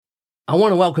I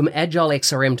want to welcome Agile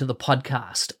XRM to the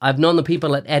podcast. I've known the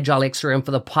people at Agile XRM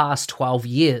for the past 12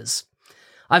 years.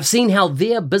 I've seen how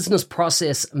their business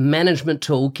process management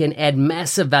tool can add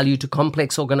massive value to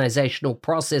complex organizational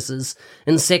processes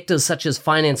in sectors such as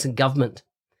finance and government.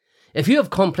 If you have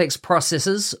complex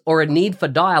processes or a need for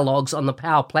dialogues on the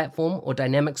Power Platform or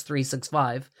Dynamics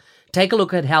 365, take a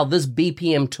look at how this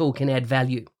BPM tool can add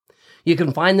value. You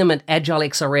can find them at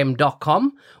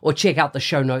agilexrm.com or check out the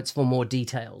show notes for more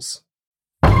details.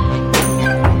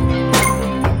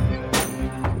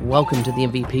 Welcome to the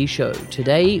MVP Show.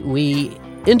 Today we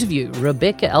interview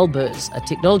Rebecca Albers, a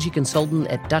technology consultant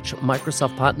at Dutch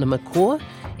Microsoft partner Macor,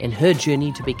 and her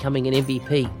journey to becoming an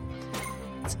MVP.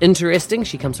 It's interesting.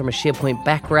 She comes from a SharePoint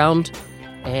background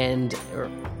and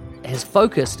has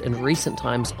focused in recent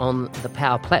times on the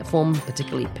Power Platform,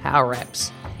 particularly Power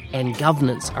Apps and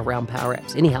governance around Power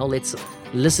Apps. Anyhow, let's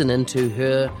listen into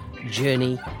her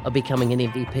journey of becoming an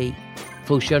MVP.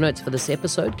 Full show notes for this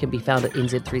episode can be found at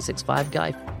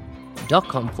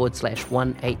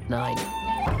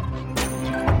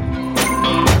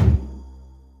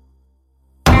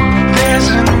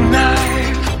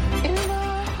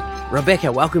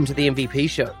Rebecca, welcome to the MVP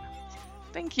Show.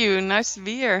 Thank you. Nice to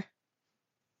be here.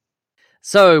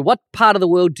 So, what part of the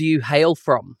world do you hail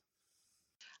from?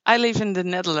 I live in the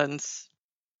Netherlands.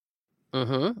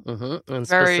 And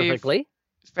specifically?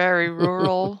 Very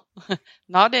rural.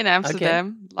 Not in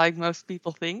Amsterdam, like most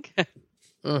people think.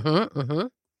 And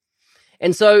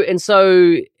so,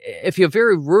 if you're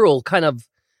very rural, kind of,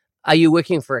 are you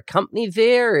working for a company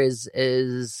there?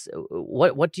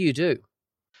 What do you do?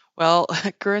 Well,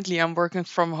 currently I'm working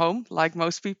from home, like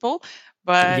most people.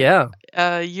 But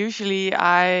usually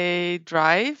I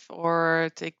drive or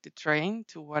take the train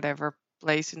to whatever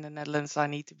place in the Netherlands I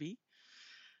need to be.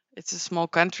 It's a small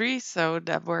country, so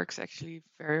that works actually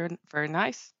very, very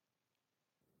nice.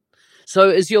 So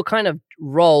is your kind of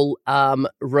role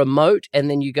remote, and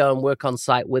then you go and work on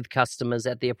site with customers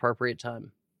at the appropriate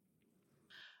time?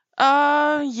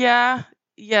 Yeah.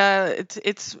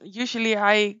 It's usually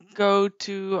I go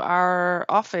to our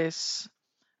office.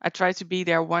 I try to be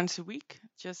there once a week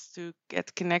just to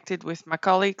get connected with my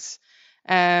colleagues,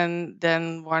 and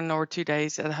then 1 or 2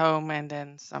 days at home, and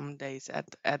then some days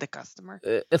at a customer.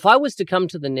 If I was to come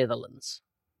to the Netherlands,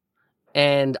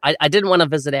 and I didn't want to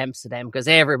visit Amsterdam because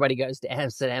everybody goes to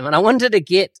Amsterdam, and I wanted to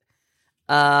get,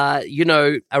 a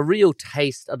real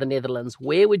taste of the Netherlands,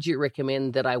 where would you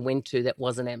recommend that I went to that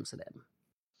wasn't Amsterdam?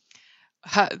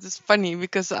 It's funny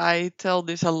because I tell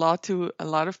this a lot to a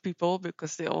lot of people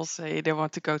because they all say they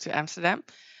want to go to Amsterdam.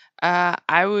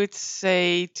 I would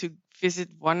say to visit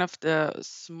one of the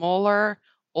smaller,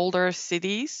 older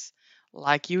cities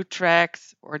like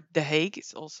Utrecht or The Hague.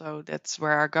 That's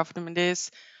where our government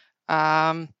is.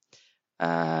 Deventer,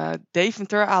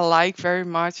 I like very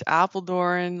much.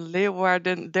 Apeldoorn,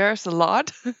 Leeuwarden, there's a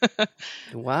lot.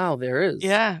 Wow, there is.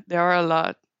 Yeah, there are a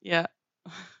lot. Yeah.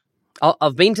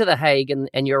 I've been to The Hague,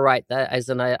 and you're right. I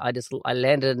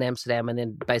landed in Amsterdam and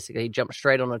then basically jumped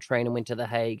straight on a train and went to The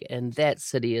Hague, and that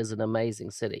city is an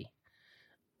amazing city.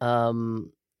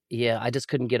 I just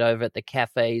couldn't get over it. The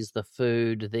cafes, the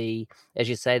food, as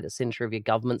you say, the center of your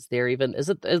government's there. Even is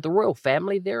the royal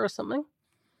family there or something?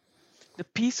 The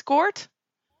Peace Court?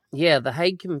 Yeah, the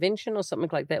Hague Convention or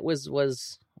something like that was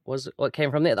what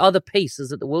came from there. Oh, the peace.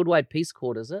 Is it the Worldwide Peace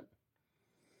Court? Is it?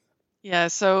 Yeah,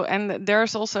 so and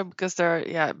there's also because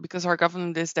our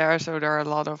government is there, so there are a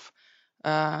lot of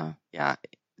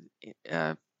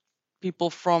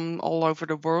people from all over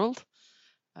the world.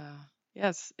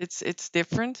 Yes, it's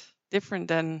different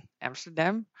than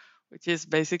Amsterdam, which is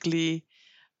basically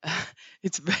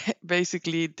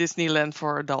basically Disneyland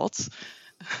for adults.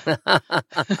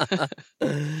 The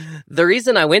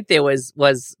reason I went there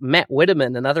was Matt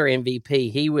Widderman, another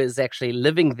MVP. He was actually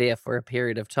living there for a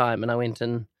period of time, and I went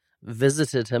and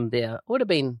visited him there. It would have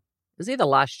been, it was either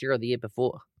last year or the year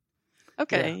before.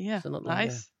 Okay, yeah, so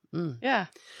nice. Yeah.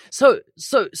 So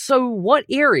what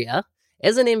area,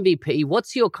 as an MVP,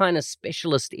 what's your kind of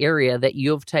specialist area that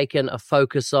you've taken a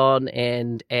focus on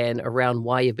and around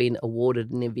why you've been awarded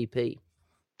an MVP?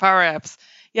 Power Apps.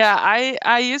 Yeah,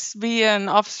 I used to be an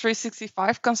Office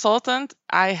 365 consultant.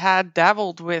 I had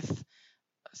dabbled with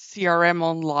CRM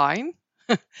Online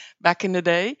back in the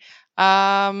day.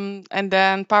 And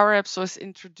then Power Apps was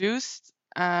introduced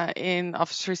in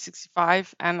Office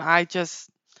 365, and I just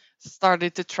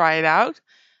started to try it out.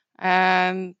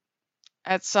 And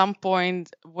at some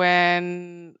point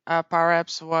when Power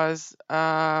Apps was,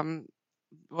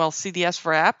 CDS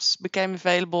for apps became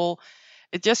available,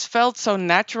 it just felt so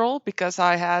natural because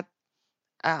I had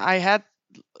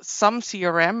some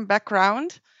CRM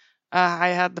background, I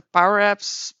had the Power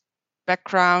Apps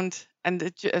background, and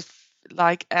it just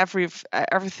like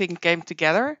everything came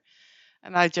together,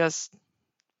 and I just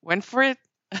went for it.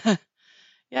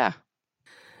 Yeah.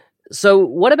 So,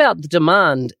 what about the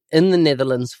demand in the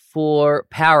Netherlands for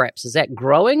Power Apps? Is that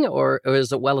growing, or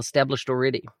is it well established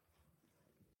already?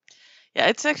 Yeah,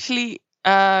 it's actually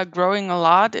growing a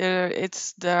lot.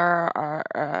 There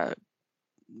are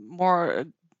more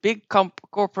big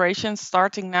corporations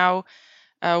starting now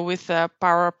with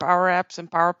Power Apps and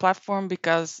Power Platform,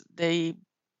 because they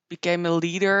became a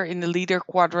leader in the leader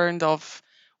quadrant of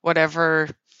whatever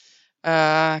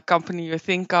company you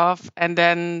think of, and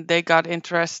then they got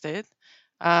interested.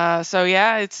 So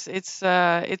yeah,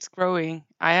 it's growing.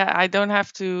 I don't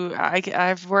have to. I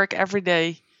have work every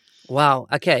day. Wow.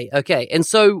 Okay. And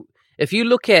so, if you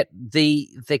look at the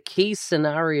key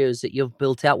scenarios that you've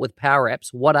built out with Power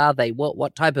Apps, what are they?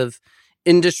 What type of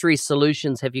industry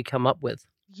solutions have you come up with?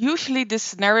 Usually, the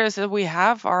scenarios that we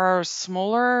have are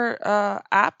smaller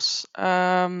apps,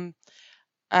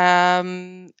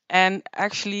 and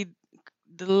actually,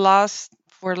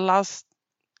 for the last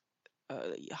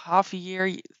half a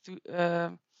year,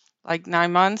 like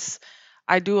 9 months,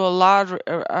 I do a lot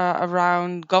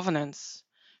around governance,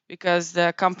 because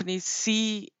the companies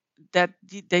see that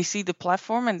they see the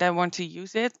platform and they want to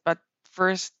use it, but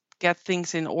first get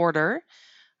things in order.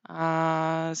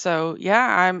 So yeah,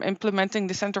 I'm implementing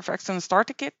the Center of Excellence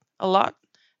Starter Kit a lot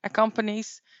at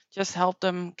companies, just help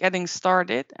them getting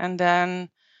started, and then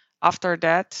after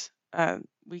that,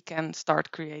 we can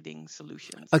start creating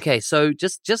solutions. Okay, so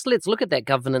just let's look at that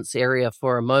governance area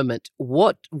for a moment.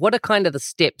 What are kind of the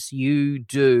steps you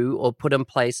do or put in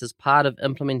place as part of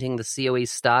implementing the COE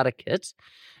starter kit?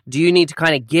 Do you need to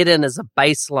kind of get in as a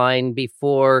baseline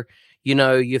before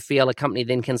you feel a company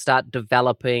then can start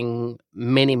developing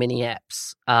many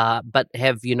apps, but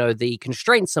have the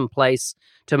constraints in place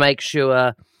to make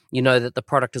sure that the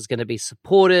product is going to be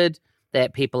supported,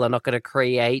 that people are not going to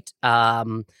create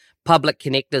public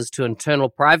connectors to internal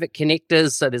private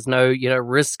connectors, so there's no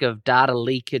risk of data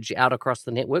leakage out across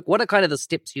the network? What are kind of the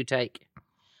steps you take?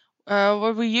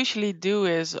 What we usually do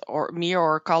is, or me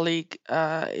or a colleague,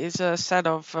 is a set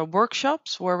of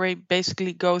workshops where we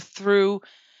basically go through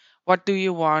what do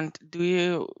you want. Do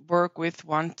you work with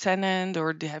one tenant,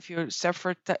 or do you have your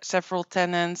several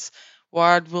tenants?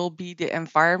 What will be the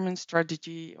environment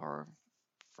strategy, or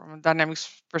from a Dynamics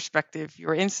perspective,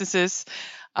 your instances?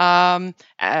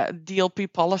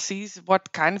 DLP policies.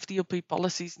 What kind of DLP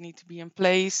policies need to be in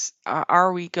place?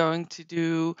 Are we going to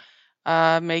do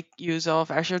make use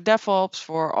of Azure DevOps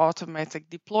for automatic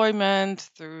deployment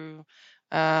through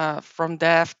from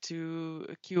dev to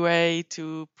QA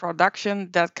to production,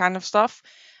 that kind of stuff?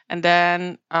 And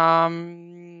then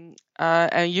and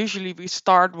usually we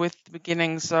start with the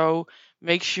beginning, so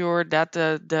make sure that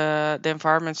the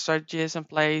environment strategy is in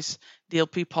place,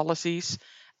 DLP policies,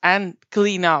 and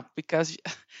clean up, because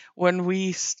when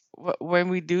we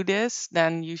do this,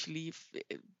 then usually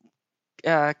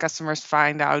customers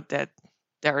find out that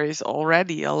there is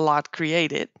already a lot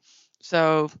created.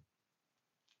 So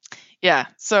yeah,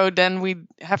 so then we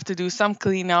have to do some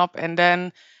cleanup, and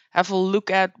then have a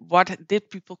look at what did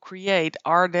people create.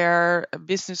 Are there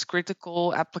business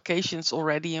critical applications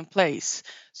already in place?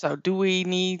 So do we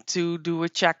need to do a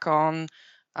check on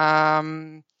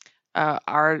are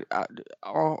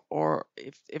or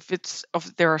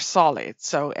if they're solid?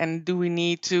 So, and do we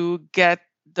need to get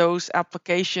those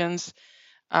applications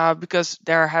because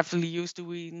they're heavily used, do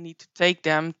we need to take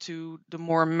them to the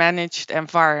more managed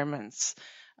environments?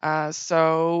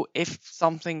 So if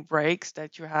something breaks,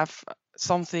 that you have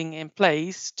something in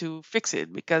place to fix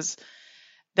it, because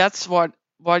that's what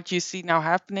you see now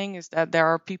happening, is that there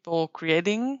are people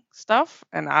creating stuff,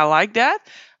 and I like that.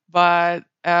 But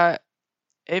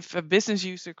if a business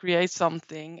user creates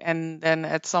something, and then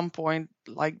at some point,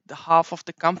 like the half of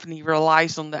the company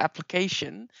relies on the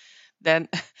application, then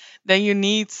then you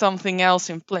need something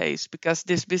else in place, because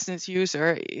this business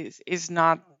user is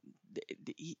not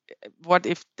what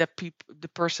if the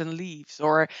person leaves,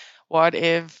 or what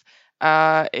if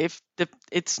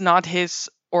it's not his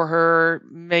or her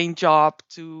main job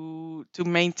to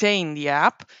maintain the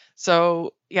app.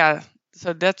 So yeah,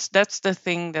 so that's the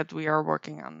thing that we are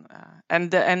working on,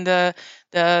 and the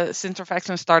Center of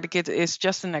Excellence Starter Kit is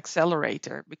just an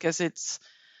accelerator, because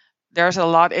there's a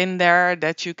lot in there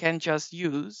that you can just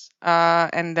use,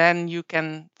 and then you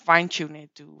can fine tune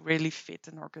it to really fit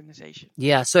an organization.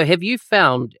 Yeah. So have you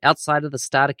found outside of the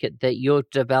starter kit that you've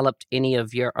developed any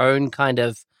of your own kind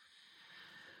of,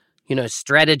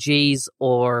 strategies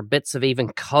or bits of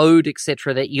even code,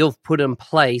 etc., that you've put in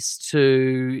place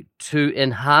to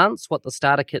enhance what the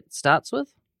starter kit starts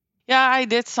with? Yeah, I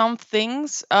did some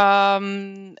things.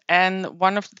 And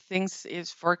one of the things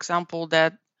is, for example,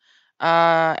 that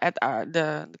at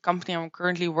the company I'm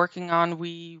currently working on,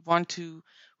 we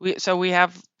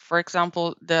have, for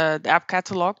example, the app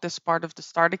catalog that's part of the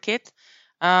starter kit.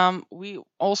 We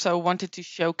also wanted to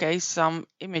showcase some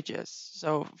images,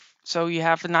 so you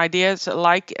have an idea, so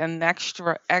like an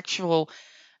actual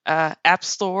app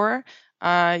store.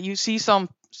 You see some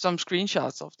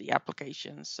screenshots of the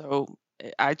application. So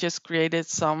I just created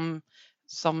some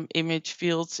image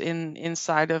fields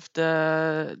inside of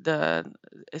the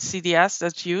CDS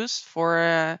that's used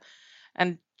for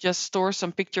and just store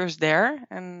some pictures there,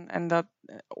 and that,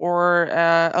 or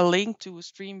a link to a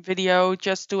stream video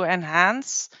just to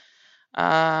enhance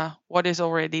what is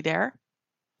already there.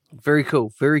 Very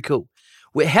cool. Very cool.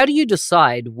 How do you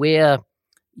decide where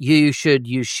you should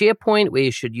use SharePoint, where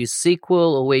you should use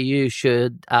SQL, or where you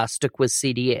should stick with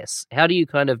CDS? How do you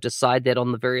kind of decide that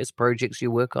on the various projects you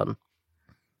work on?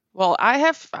 Well,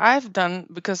 I've done,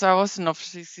 because I was an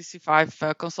Office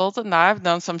 365 consultant. I've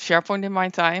done some SharePoint in my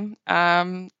time,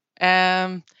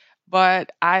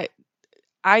 but I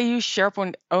use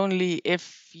SharePoint only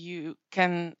if you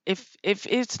can, if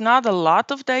it's not a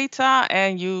lot of data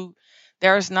and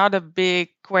there's not a big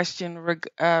question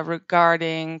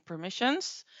regarding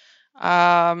permissions.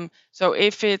 So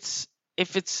if it's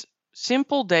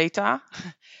simple data,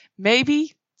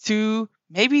 maybe 2,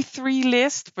 maybe 3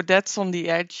 lists, but that's on the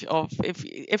edge of,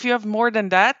 if you have more than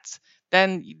that,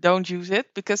 then you don't use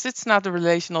it because it's not a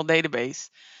relational database.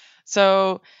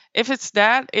 So if it's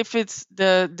the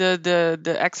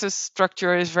access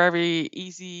structure is very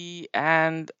easy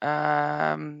and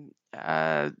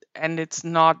it's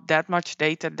not that much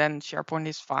data, then SharePoint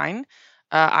is fine.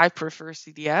 I prefer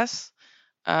CDS.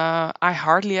 I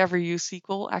hardly ever use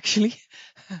SQL, actually.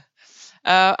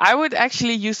 I would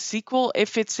actually use SQL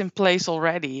if it's in place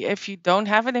already. If you don't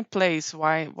have it in place,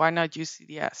 why not use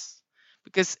CDS?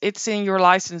 Because it's in your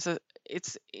license.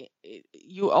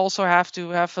 You also have to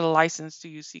have a license to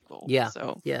use SQL. Yeah.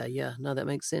 So Yeah. No, that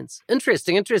makes sense.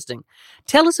 Interesting.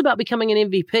 Tell us about becoming an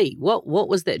MVP. What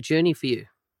was that journey for you?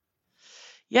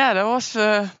 Yeah, that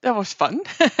was fun.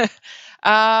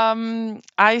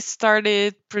 I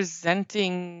started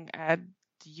presenting at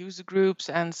user groups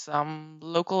and some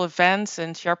local events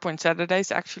and SharePoint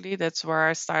Saturdays. Actually, that's where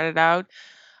I started out.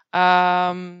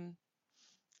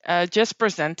 Just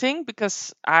presenting,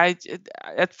 because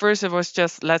at first it was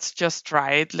just, let's just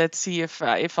try it, let's see if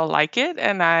I like it,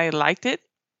 and I liked it.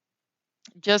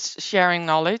 Just sharing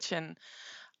knowledge, and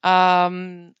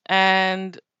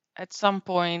at some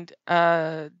point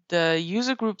the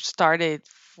user group started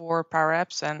for Power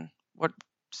Apps, and what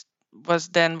was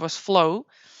Flow.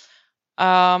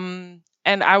 And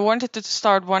I wanted to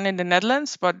start one in the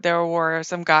Netherlands, but there were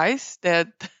some guys that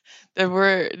they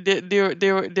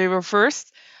were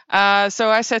first. So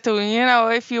I said to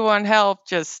him, if you want help,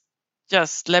 just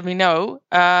let me know.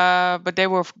 But they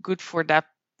were good for that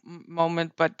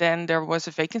moment. But then there was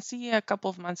a vacancy a couple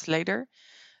of months later,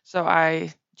 so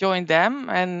I joined them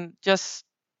and just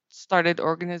started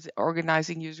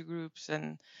organizing user groups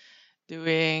and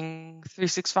doing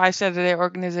 365 Saturday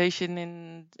organization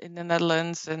in the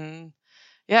Netherlands, and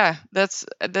yeah, that's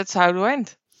how it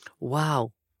went.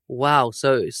 Wow.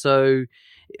 So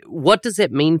what does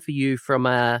that mean for you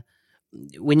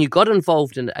when you got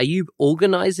involved in it? Are you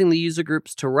organizing the user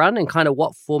groups to run, and kind of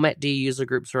what format do your user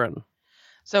groups run?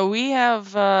 So we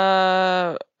have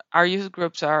our user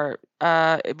groups are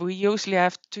we usually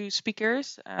have 2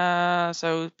 speakers,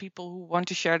 so people who want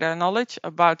to share their knowledge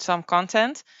about some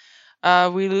content.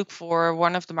 We look for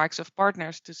one of the Microsoft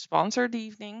partners to sponsor the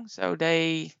evening, so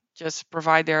they just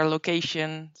provide their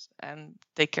locations and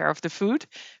take care of the food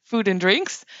and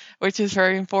drinks, which is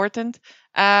very important.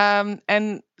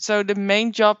 And so the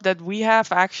main job that we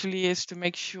have actually is to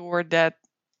make sure that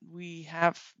we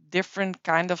have different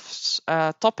kind of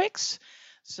topics,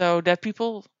 so that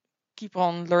people keep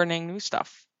on learning new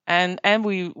stuff. And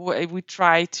we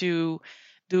try to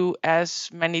do as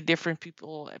many different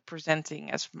people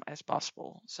presenting as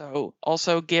possible. So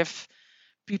also give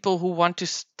people who want to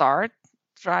start,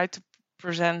 try to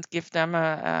present, give them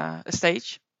a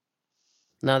stage.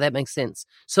 No, that makes sense.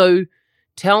 So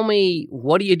tell me,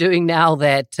 what are you doing now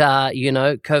that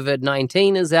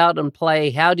COVID-19 is out in play?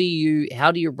 How do you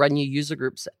run your user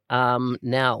groups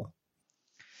now?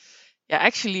 Yeah,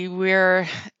 actually,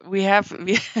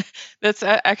 that's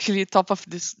actually a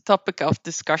topic of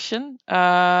discussion,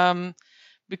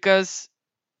 because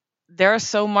there's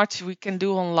so much we can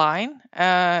do online.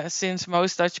 Since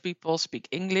most Dutch people speak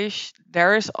English,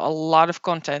 there is a lot of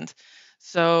content.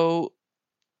 So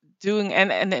doing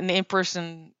an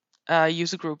in-person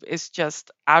user group is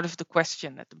just out of the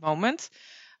question at the moment.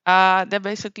 That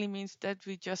basically means that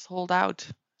we just hold out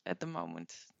at the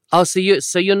moment. Oh, so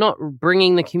you're not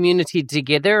bringing the community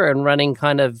together and running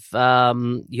kind of,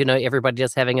 everybody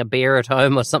just having a beer at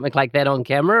home or something like that on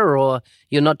camera, or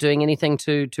you're not doing anything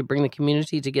to bring the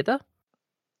community together?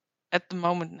 At the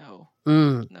moment, no.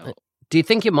 No. Do you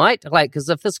think you might? Because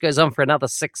if this goes on for another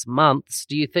 6 months,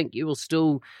 do you think you will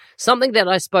still, something that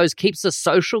I suppose keeps the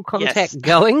social contact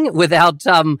going without,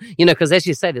 because as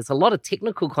you say, there's a lot of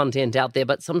technical content out there,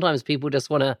 but sometimes people just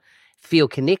want to feel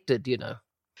connected,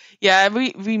 Yeah,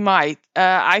 we might.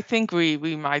 I think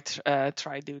we might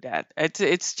try to do that.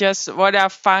 It's just what I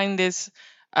find is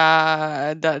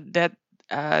that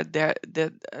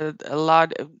a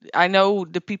lot. I know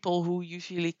the people who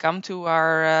usually come to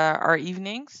our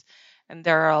evenings, and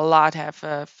there are a lot have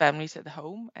families at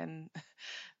home, and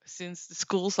since the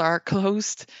schools are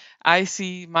closed, I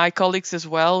see my colleagues as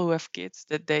well who have kids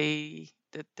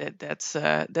that's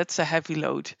a heavy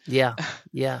load. Yeah.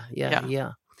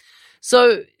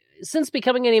 So, since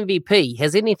becoming an MVP,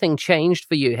 has anything changed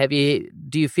for you?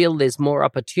 Do you feel there's more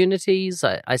opportunities?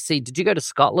 I see. Did you go to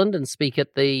Scotland and speak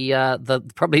at the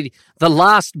probably the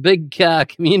last big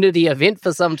community event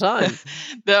for some time?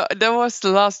 That was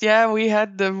the last. Yeah, we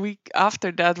had the week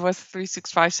after that was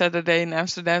 365 Saturday in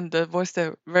Amsterdam. That was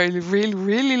the really, really,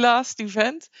 really last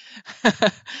event.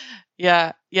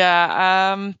 Yeah.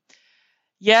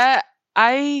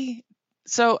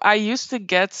 I used to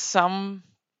get some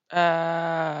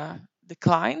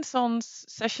declines on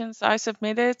sessions I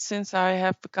submitted since I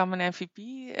have become an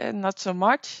MVP, and not so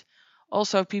much.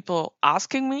 Also, people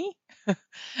asking me.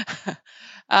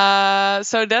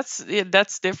 So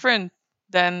that's different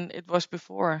than it was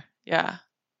before. Yeah.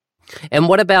 And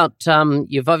what about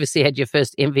you've obviously had your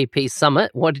first MVP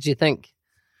summit. What did you think?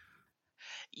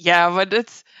 Yeah, but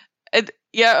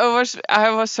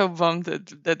I was so bummed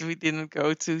that we didn't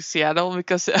go to Seattle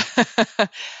because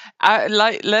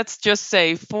let's just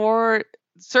say for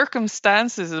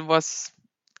circumstances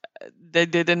they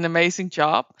did an amazing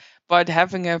job, but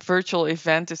having a virtual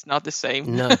event is not the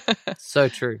same. No, so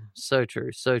true. So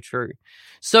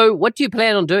what do you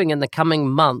plan on doing in the coming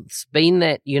months? Being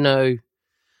that,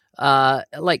 a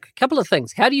couple of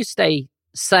things. How do you stay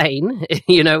sane,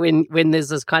 when there's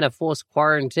this kind of forced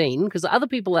quarantine? Because other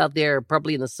people out there are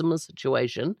probably in a similar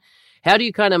situation. How do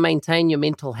you kind of maintain your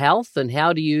mental health, and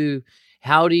how do you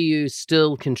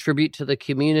still contribute to the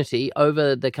community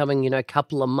over the coming,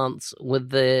 couple of months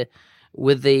with the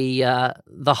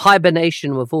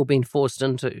hibernation we've all been forced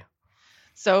into?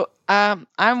 So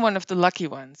I'm one of the lucky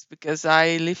ones because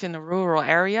I live in a rural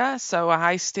area, so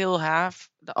I still have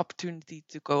the opportunity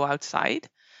to go outside.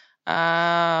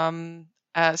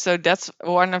 So that's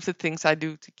one of the things I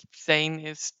do to keep sane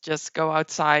is just go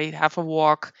outside, have a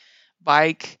walk,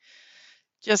 bike,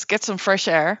 just get some fresh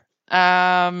air.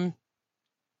 I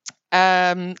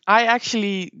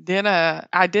actually did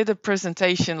a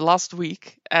presentation last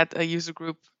week at a user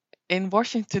group in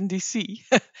Washington, D.C.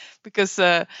 because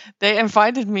they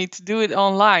invited me to do it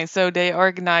online. So they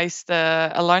organized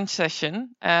a lunch session.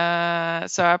 So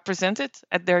I presented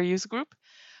at their user group.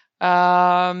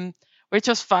 Which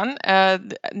was fun.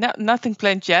 Nothing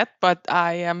planned yet, but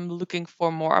I am looking for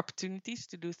more opportunities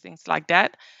to do things like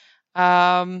that.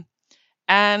 And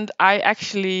I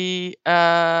actually,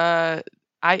 I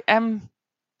am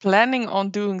planning on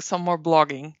doing some more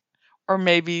blogging, or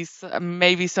maybe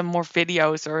some more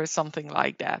videos or something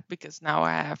like that, because now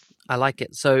I have. I like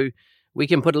it. So we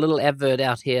can put a little advert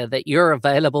out here that you're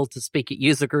available to speak at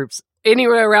user groups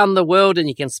anywhere around the world, and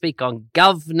you can speak on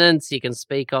governance. You can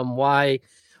speak on why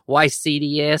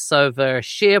CDS over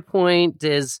SharePoint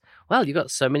is, well, you've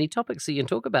got so many topics that you can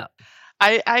talk about.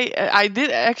 I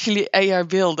did actually AI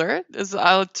Builder.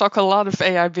 I'll talk a lot of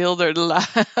AI Builder the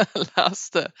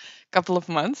last couple of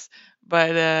months.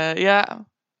 But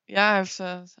there's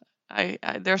a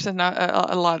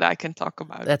lot I can talk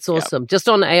about. That's awesome. Yep. Just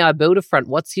on AI Builder front,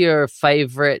 what's your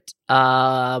favorite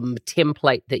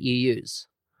template that you use?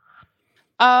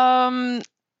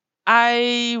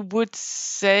 I would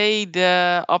say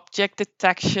the object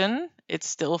detection. It's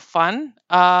still fun,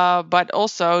 but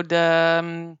also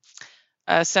the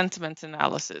sentiment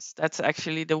analysis. That's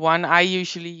actually the one I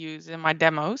usually use in my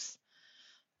demos.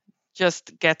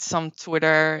 Just get some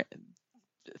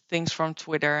things from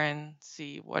Twitter and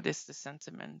see what is the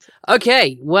sentiment.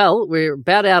 Okay, well, we're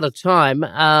about out of time.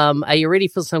 Are you ready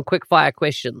for some quick fire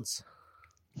questions?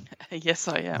 Yes,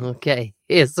 I am. Okay,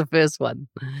 here's the first one.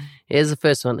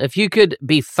 If you could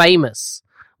be famous,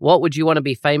 what would you want to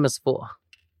be famous for?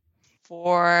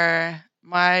 For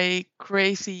my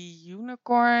crazy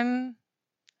unicorn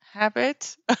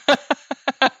habit.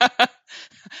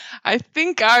 I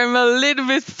think I'm a little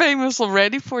bit famous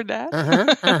already for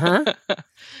that.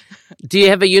 Do you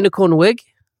have a unicorn wig?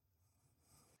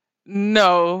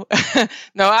 No.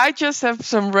 No, I just have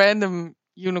some random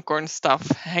unicorn stuff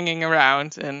hanging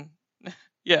around, and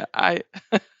yeah,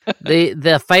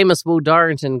 The famous Will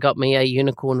Dorrington got me a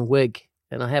unicorn wig,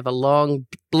 and I have a long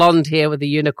blonde hair with a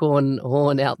unicorn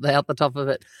horn out the top of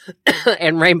it,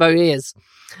 and rainbow ears.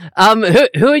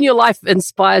 Who in your life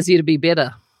inspires you to be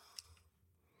better?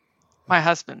 my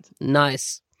husband.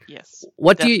 Nice. Yes.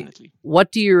 What definitely.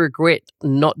 do you regret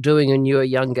not doing when you were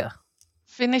younger?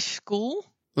 Finish school.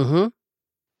 Mm-hmm.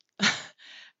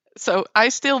 So I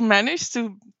still managed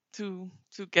to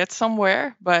get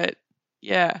somewhere, but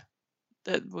yeah,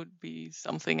 that would be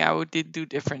something I would do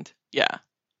different. Yeah.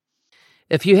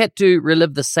 If you had to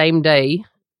relive the same day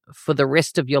for the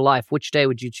rest of your life, which day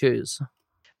would you choose?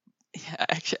 Yeah,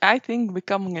 actually, I think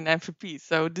becoming an MVP.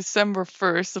 So December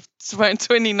 1st of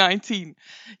 2019.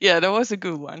 Yeah, that was a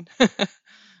good one.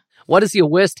 What is your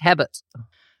worst habit?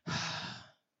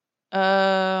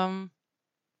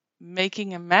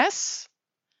 Making a mess.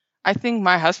 I think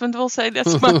my husband will say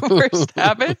that's my worst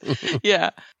habit.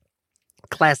 Yeah.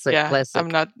 Classic.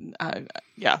 I'm not.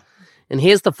 Yeah. And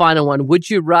here's the final one. Would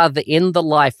you rather end the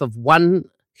life of one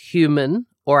human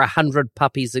or 100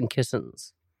 puppies and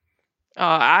kittens? Oh,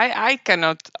 I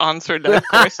cannot answer that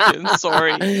question.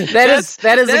 Sorry. That is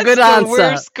a good answer. That's the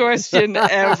worst question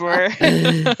ever.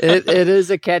 It is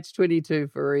a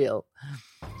catch-22 for real.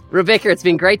 Rebecca, it's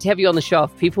been great to have you on the show.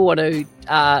 If people want to,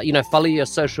 follow your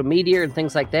social media and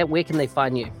things like that, where can they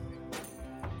find you?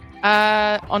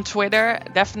 On Twitter,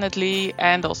 definitely,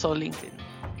 and also LinkedIn.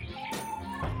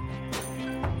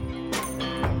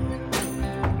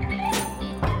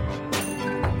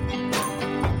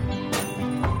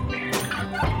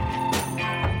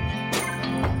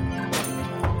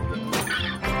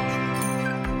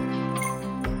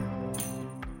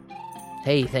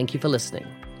 Hey, thank you for listening.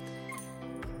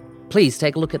 Please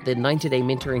take a look at the 90-Day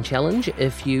Mentoring Challenge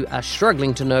if you are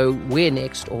struggling to know where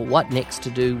next or what next to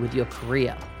do with your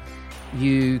career.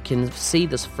 You can see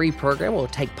this free program or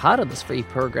take part of this free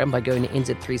program by going to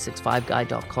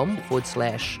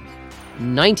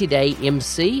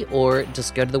nz365guy.com/90daymc, or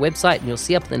just go to the website and you'll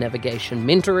see up the navigation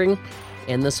mentoring.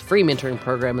 And this free mentoring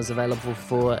program is available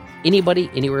for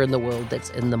anybody, anywhere in the world that's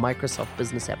in the Microsoft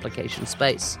Business Application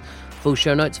space. Full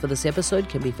show notes for this episode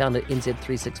can be found at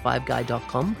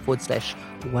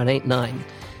nz365guy.com/189.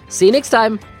 See you next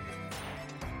time.